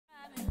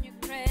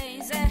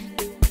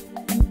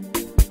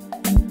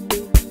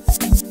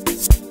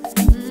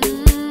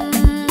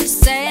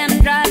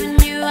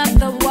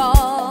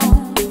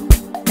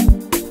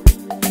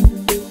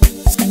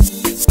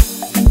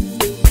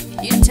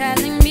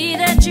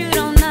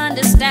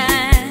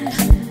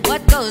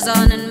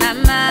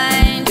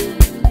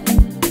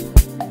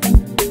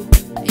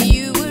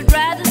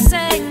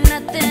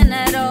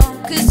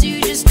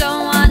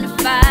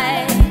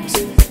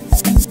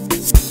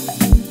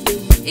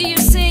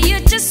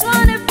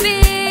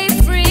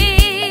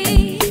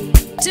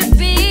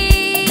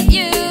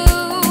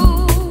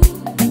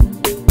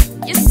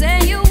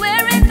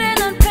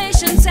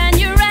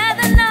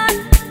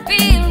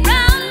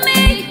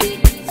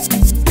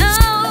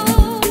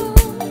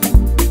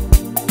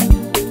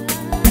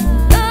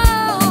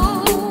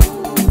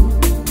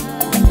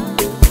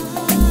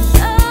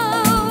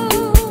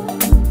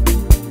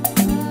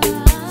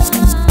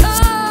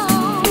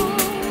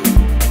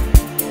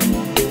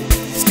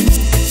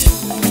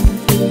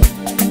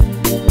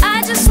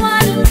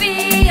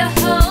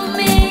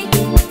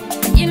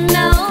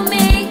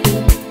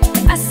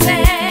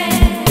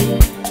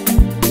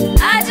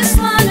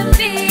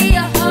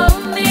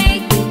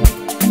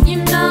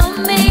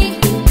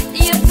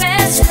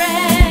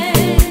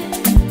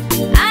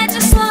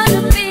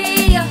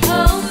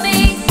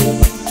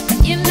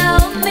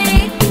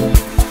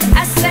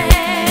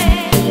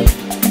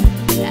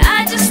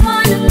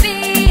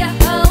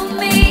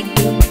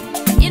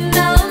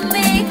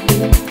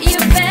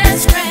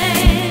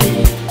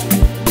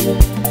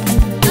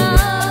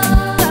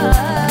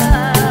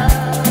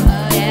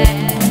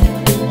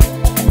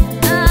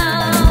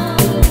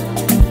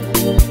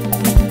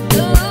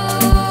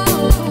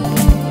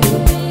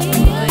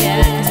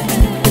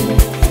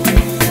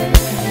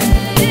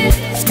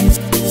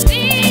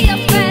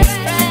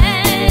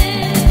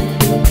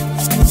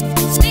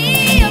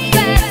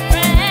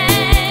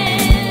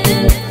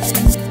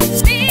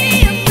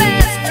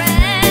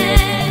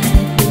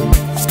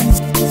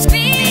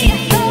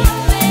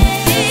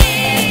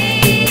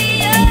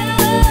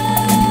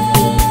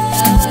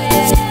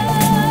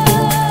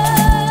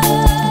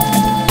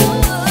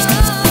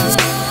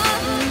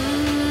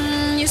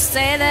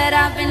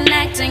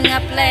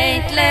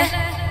lately.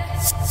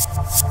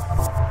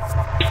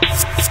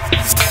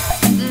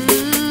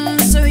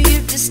 So you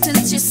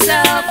distance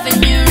yourself and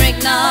you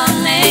ignore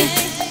me.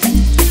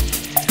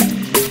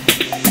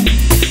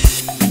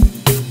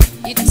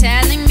 You're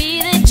telling me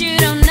that you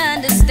don't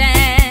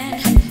understand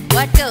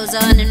what goes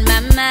on in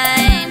my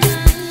mind.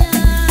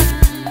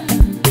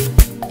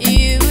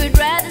 You would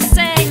rather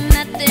say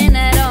nothing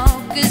at all,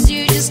 'cause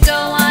you just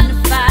don't want to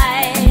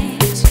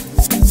fight.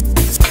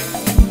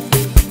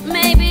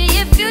 Maybe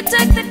if you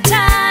took the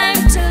time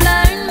to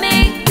learn me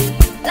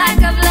like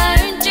I've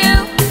learned you,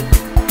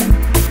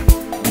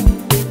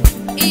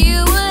 you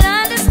would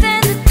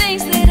understand the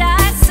things that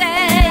I say.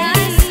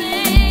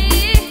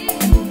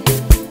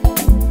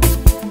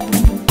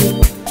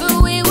 But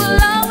we will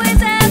always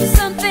have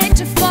something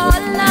to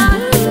fall on,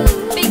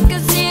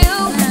 because you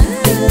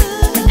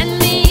and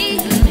me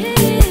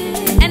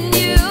and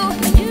you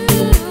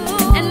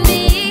and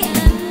me.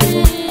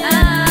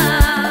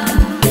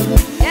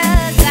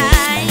 'Cause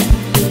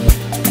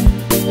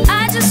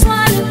I just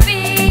wanna be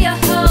your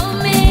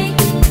homie.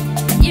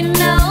 You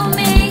know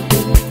me,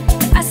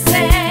 I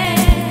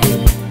said.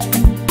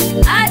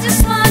 I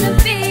just wanna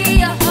be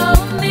your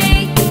homie.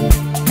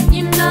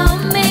 You know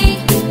me,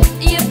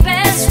 your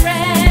best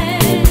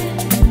friend.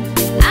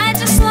 I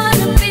just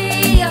wanna be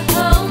your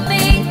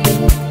homie.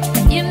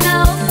 You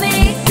know me,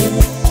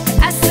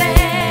 I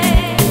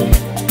said.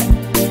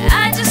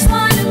 I just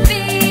wanna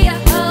be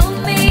your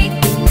homie.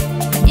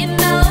 You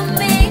know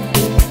me,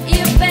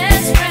 your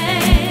best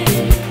friend.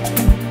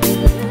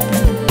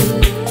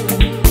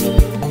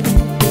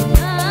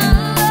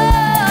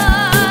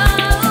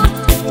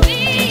 Be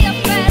your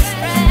best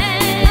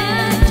friend. I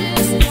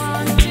just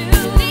want to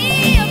be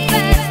your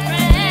best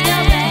friend.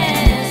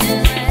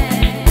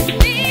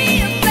 Be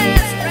your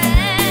best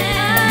friend.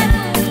 I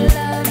would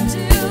love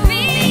to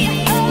be your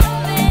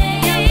homie.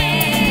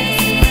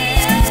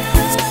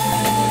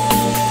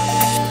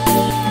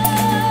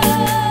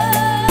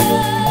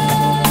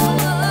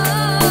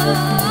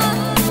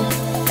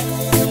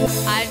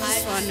 I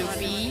just want to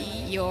be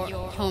your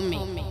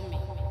homie.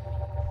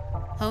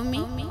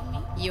 Homie,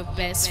 your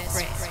best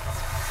friend.